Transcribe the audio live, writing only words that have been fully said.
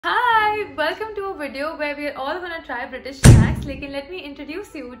welcome to a video where we are all gonna try British snacks. Let me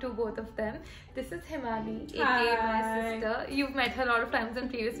introduce you to both of them. This is Himani, aka my sister. You've met her a lot of times in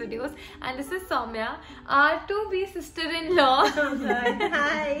previous videos. And this is Soumya, our to-be sister-in-law.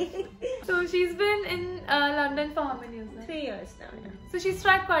 Hi. So she's been in London for how many years now? 3 years now. Yeah. So she's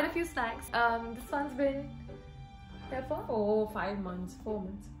tried quite a few snacks. This one's been here for 4 months.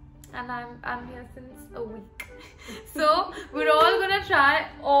 and I'm here since a week. So we're all gonna try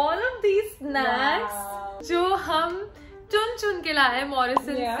all of these snacks जो हम चुन के लाए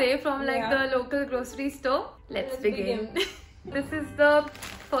Morrison's से from like the local grocery store. Let's begin. This is the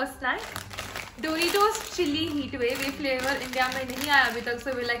first snack. Doritos chili heat wave. ये flavor India में नहीं आया अभी तक, so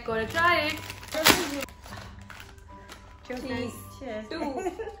we're like gonna try it. Cheers. 2,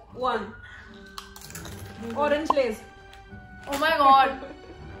 1. Orange Lays. Oh my god.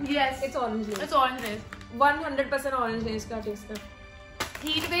 Yes. It's orange Lays. It's orange Lays. 100% orange Lays का taste है.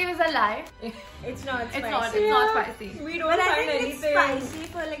 Heat wave is a lie. It's not spicy. It's not spicy. We don't But I find think it's anything. spicy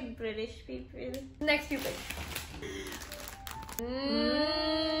for like British people. Next you pick.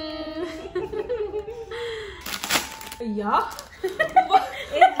 Yeah.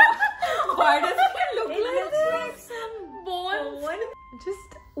 Why does it look like this? Like some Bone. Just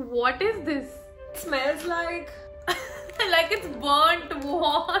what is this? It smells like. Like it's burnt.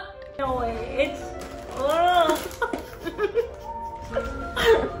 What? No way. It's. Oh.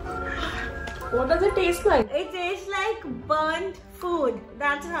 What does it taste like? It tastes like burnt food.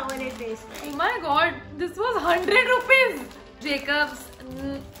 That's how it tastes Oh like. my god, this was 100 rupees. Jacobs,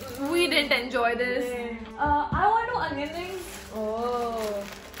 we didn't enjoy this. I want to onion rings. Oh.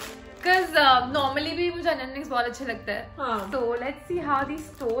 Because normally भी मुझे onion rings बहुत अच्छे लगते हैं. हाँ. So let's see how these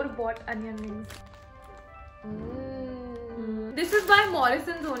store bought onion rings. This is by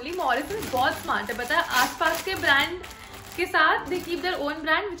Morrison's only. Morrison's बहुत smart है, पता है आसपास के brand के साथ they keep their own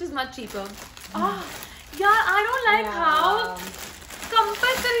brand which is much cheaper. Yeah, I don't like how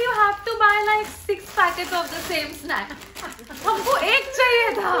compulsory you have to buy like 6 packets of the same snack. हमको एक चाहिए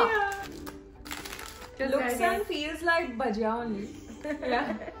था. Looks and feels like bhajia only.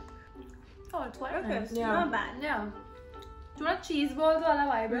 Yeah. Oh, it's quite Okay, nice. Yeah. not bad. Yeah. थोड़ा cheese balls वाला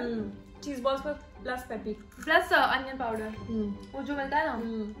vibe है. Cheese balls पर plus peppy. Plus onion powder. वो जो मिलता है ना.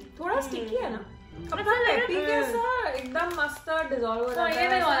 थोड़ा sticky है ना. अपना peppy कैसा एकदम मस्त dissolve हो जाता है. ये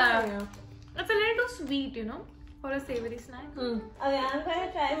नहीं हो रहा. It's a little too sweet, you know, for a savory snack. Okay, I'm gonna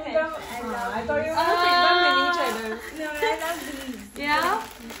try French. I thought you were gonna pick the mini cheddar. No, I love these. Yeah.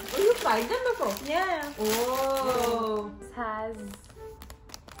 Oh, you tried them before? Yeah. Oh. This has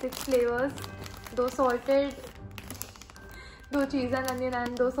 6 flavors, 2 salted, 2 cheese and onion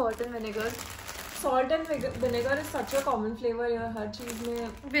and 2 salt and vinegar. Salt and vinegar is such a common flavor here. हर चीज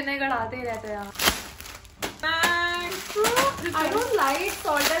में Vinegar आते ही रहते हैं यार. I don't like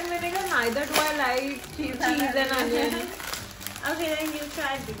salt and vinegar. Neither do I like cheese and onion. Okay, then you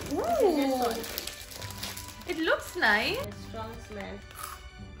try this. Ooh. It looks nice. A strong smell.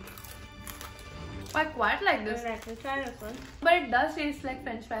 I quite like this. Let me try this one. But it does taste like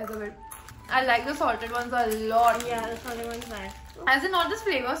French fries a bit. I like the salted ones a lot. Yeah, the salty one's nice. As in not this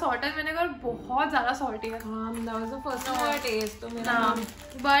flavor, salt and vinegar बहुत ज़्यादा salty है. That was the first time I tasted. तो मेरा Nah,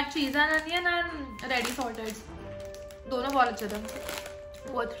 but cheese and onion and ready salted, दोनों बहुत अच्छे थे.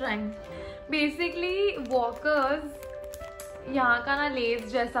 Worth trying. Basically, Walkers यहाँ का ना Lay's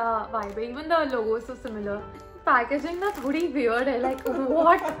जैसा vibe है. Even the logo is so similar. Packaging ना थोड़ी weird है. Like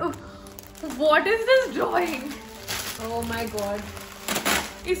what is this drawing? Oh my god.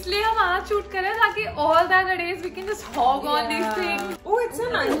 इसलिए हम आज शूट कर रहे हैं ताकि all the other days we can just hog on these things. Oh, it's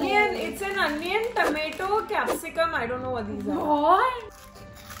an onion. It's an onion, tomato, capsicum. I don't know what these are. What?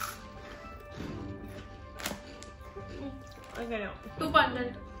 Okay, no. Too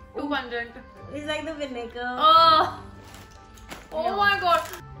pungent. Too pungent. It's like the vinegar. Oh No. my god.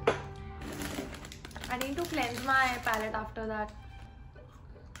 I need to cleanse my palate after that.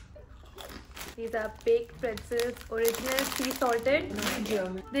 These are baked pretzels, original sea salted.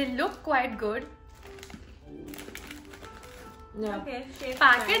 They look quite good. Yeah. Okay, shape.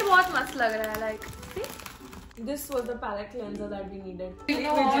 Packet बहुत मस्त लग रहा है, like see? This was the palate cleanser that we needed.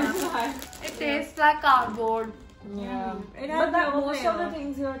 It tastes like cardboard. Yeah. It has But that no most of flavor. the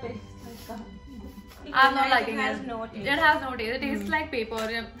things here taste like cardboard. I'm not liking it. It has it. no taste. It has no taste. It tastes like paper.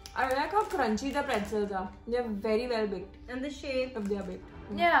 I like how crunchy the pretzels are. They're very well baked. And the shape. If they are baked.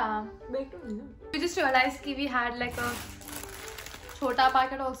 Yeah. Baked only, no? We just realized that we had like a chota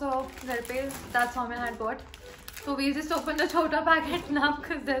packet also घर पे. That's how I had bought. So we just opened the chota packet now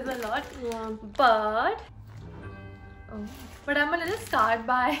because there's a lot. Yeah. But I'm a little scarred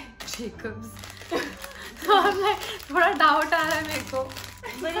by Jacobs. So I'm like थोड़ा doubt आ रहा है मेरे को.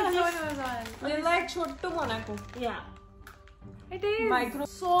 But it's just, It's like chotto Monaco. yeah. It is Micro.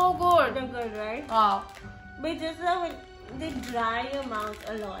 so good. They're good, right? Wow. But just they dry your mouth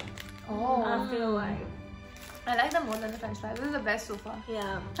a lot after a while. I like them more than the French fries. This is the best so far.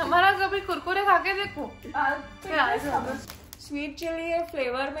 Yeah. हमारा कभी कुरकुरे खा के देखो. Sweet chili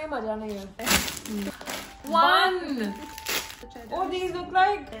flavor में मजा नहीं है. One. Oh, these look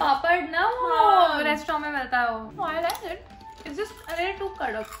like पापड़ ना वो रेस्टोरेंट में मिलता है वो. I like it. It's just a little too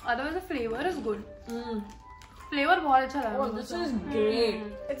kadak. Otherwise the flavor is good. Flavor बहुत अच्छा लगा. Oh, this is great.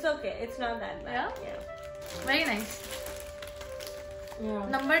 It's okay. It's not that bad. Yeah? Very nice. Yeah.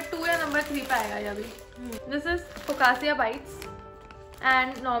 Number 2 या number 3 पे आएगा ये अभी. This is focaccia bites,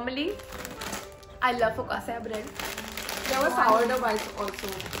 and normally I love focaccia bread. There was sourdough bites also.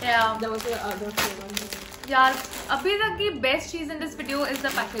 Yeah. There was the other flavor. यार अभी तक की best cheese in this video is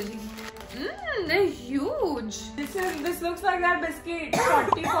the packaging. They're huge. This looks like that biscuit.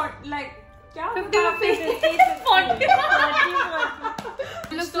 40 like क्या? 50 rupees. 40.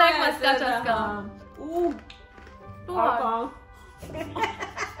 Looks like maska chaska. Ooh. Too hard.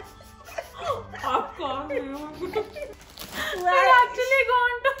 Popcorn. Well, Actually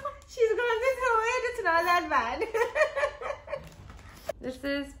gone to. she's going to throw it. It's not that bad. This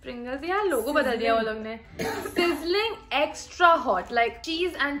is Pringles. यार लोगो बदल दिया वो लोग ने. Sizzling extra hot, like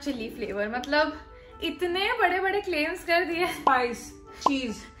cheese and chili flavor. मतलब इतने बड़े-बड़े claims कर दिए. Spice,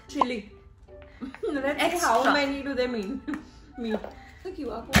 cheese, chili. Let's see how Extra. many do they mean? Meat. The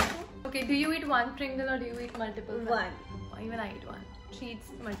QR code. Okay, do you eat one Pringle or do you eat multiple? One. Even I eat one. She eats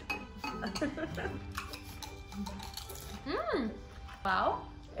multiple. Wow.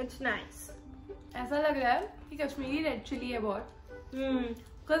 It's nice. ऐसा लग रहा है कि Kashmiri red chilli है बहुत.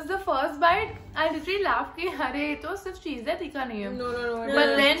 Because the first bite, I literally laughed कि अरे ये तो सिर्फ चीज है तीखा नहीं है. No.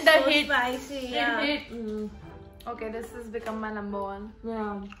 But then the so hit, spicy, yeah. it hit. Okay, this has become my number 1.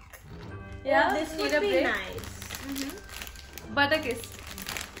 Yeah. Yeah, This need would a be break. nice. Butter kiss.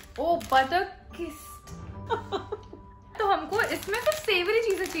 Oh, butter kiss. तो हमको इसमें कुछ savory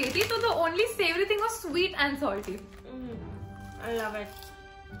चीजें चाहिए थी, तो the only savory thing was sweet and salty. I love it.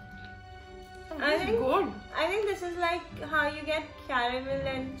 I think good. I think this is like how you get caramel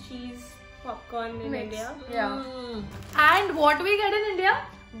and cheese popcorn in Mix. India. Yeah. And what we get in India?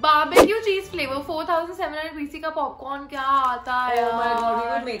 Barbecue cheese flavor. 4,700 BC का popcorn क्या आता है? Oh my god, you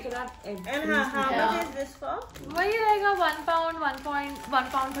would make it at every And how much is this for? वही रहेगा 1 pound, 1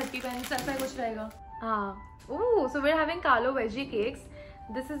 pound 30 pence ऐसा कुछ रहेगा. हाँ. Ooh, so we're having Carlo veggie cakes.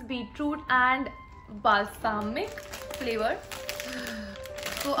 This is beetroot and balsamic flavor.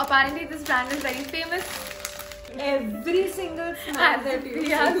 So apparently this brand is very famous. Every single snack that you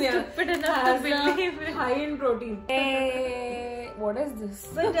stupid enough to believe it. high in protein. What is this?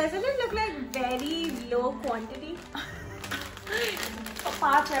 But doesn't it look like very low quantity?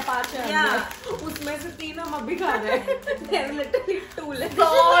 5 है. Yeah. उसमें से 3 हम अभी खा रहे हैं. They're literally 2 left.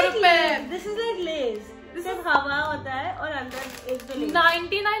 100 रुपए. This is like Lay's. सिर्फ हवा होता है और अंदर एक तो Lay's.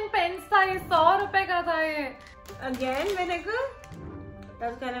 99 pence था ये. 100 रुपए का था ये. Again vinegar?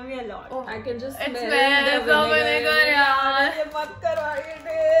 That's gonna be a lot. I can just It smell smells the of vinegar, यार. ये मत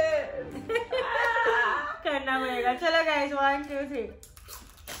करवाइए. करना पड़ेगा. चलो guys, 1, 2, 3.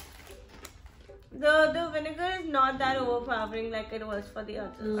 The vinegar is not that overpowering like it was for the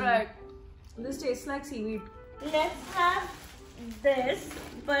others. Right. This tastes like seaweed. Let's have this,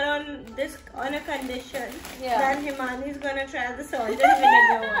 but on a condition that Himani is gonna try the salt and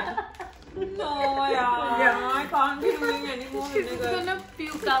vinegar one. No, yeah. I can't be doing any more She's vinegar. gonna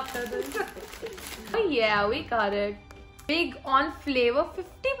puke after this. Oh yeah, we got it. Big on flavor,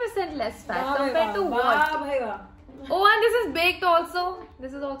 50% less fat compared to what? Oh, and this is baked also.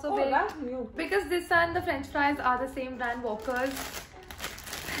 This is also baked. That's new. Because this and the French fries are the same brand, Walkers.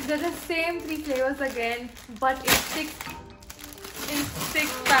 They're the same 3 flavors again, but in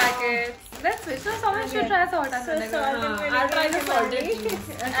 6 packets. Let's switch. So someone should try salt and vinegar. I'll try the salted cheese.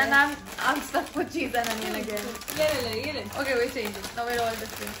 And I'm stuck with cheese and onion again. ले. Okay, we change it. Now we're all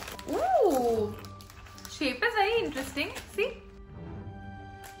different. Ooh, shape is very interesting. See,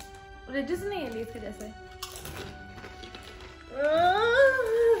 ridges नहीं है इसके जैसे.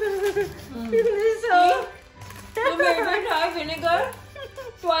 So You made me try vinegar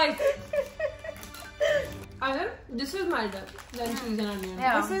twice. And then this is milder than cheese and onion.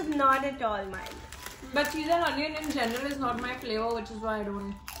 Yeah. this is not at all mild. But cheese and onion in general is not my flavor, which is why I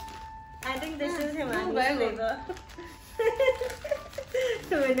don't. I think this is Himani's very good.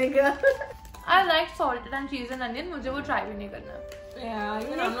 flavor. Vinegar. I like salted and cheese and onion. मुझे वो try भी नहीं करना. Yeah,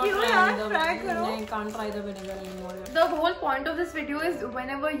 even नहीं, I'm not क्यों trying यार? the Try vinegar. करो. I can't try the vinegar anymore. The whole point of this video is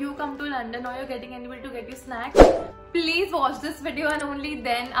whenever you come to London or you're getting anybody to get you snacks, please watch this video and only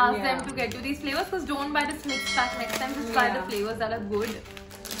then ask them to get you these flavors, because don't buy this mix pack next time. Just buy the flavors that are good.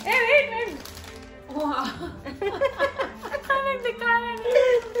 Hey, wait. Wow.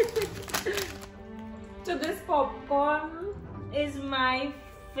 So this popcorn is my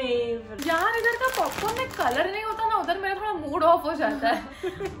favorite. यार इधर का popcorn में colour नहीं होता ना, उधर मेरा थोड़ा मूड ऑफ हो जाता है.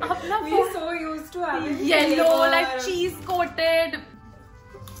 अपना we so used to having yellow like cheese coated.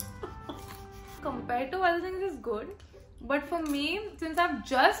 Compared to other things, is good, but for me, since I've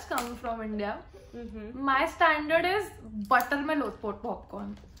just come from India, my standard is buttermilk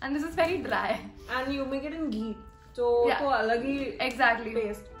popcorn, and this is very dry. And you make it in ghee, so to alag hi exactly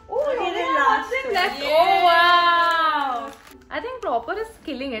taste. Oh, okay, last left. Oh wow! I think Proper is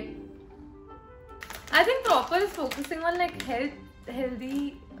killing it. I think Proper is focusing on like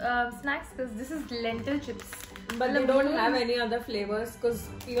healthy snacks, because this is lentil chips. But they don't have any other flavors, because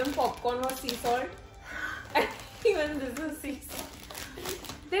even popcorn was sea salt. Even this is sea salt.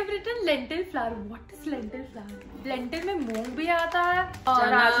 They've written lentil flour. What is lentil flour? Lentil में मूंग भी आता है और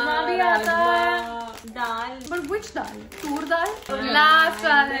राजमा भी आता है. दाल. But which dal? Tur dal? Last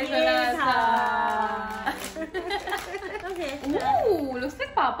one. Okay. Ooh, looks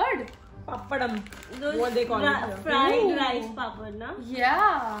like papad. Papadam. Those What they call it? fried rice papad, na?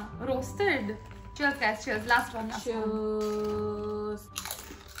 Yeah, roasted. Cheers, guys. Cheers. Last one. Cheers.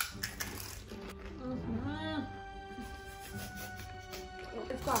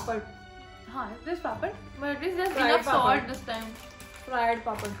 It's papad. हाँ, this papad, but at least there's Fried enough salt papad. this time. Fried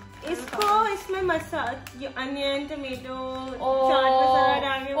papad. इसमें मसाला, onion, tomato, chaat masala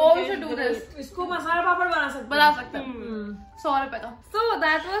डाल के. Oh, we should do this. इसको मसाला पापड़ बना सकते हैं. बना सकते हैं. 100 रुपए का. So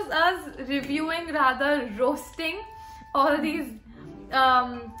that was us reviewing, rather roasting all these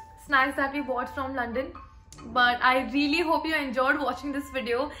snacks that we bought from London. But I really hope you enjoyed watching this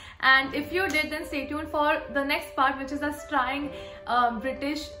video, and if you did, then stay tuned for the next part, which is us trying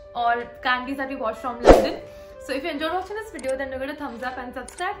British or candies that we bought from London. So if you enjoyed watching this video, then give it a thumbs up and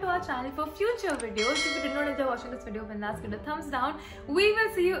subscribe to our channel for future videos. If you did not enjoy watching this video, then give it a thumbs down. We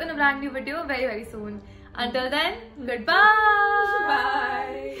will see you in a brand new video very soon. Until then, goodbye.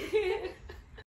 Bye.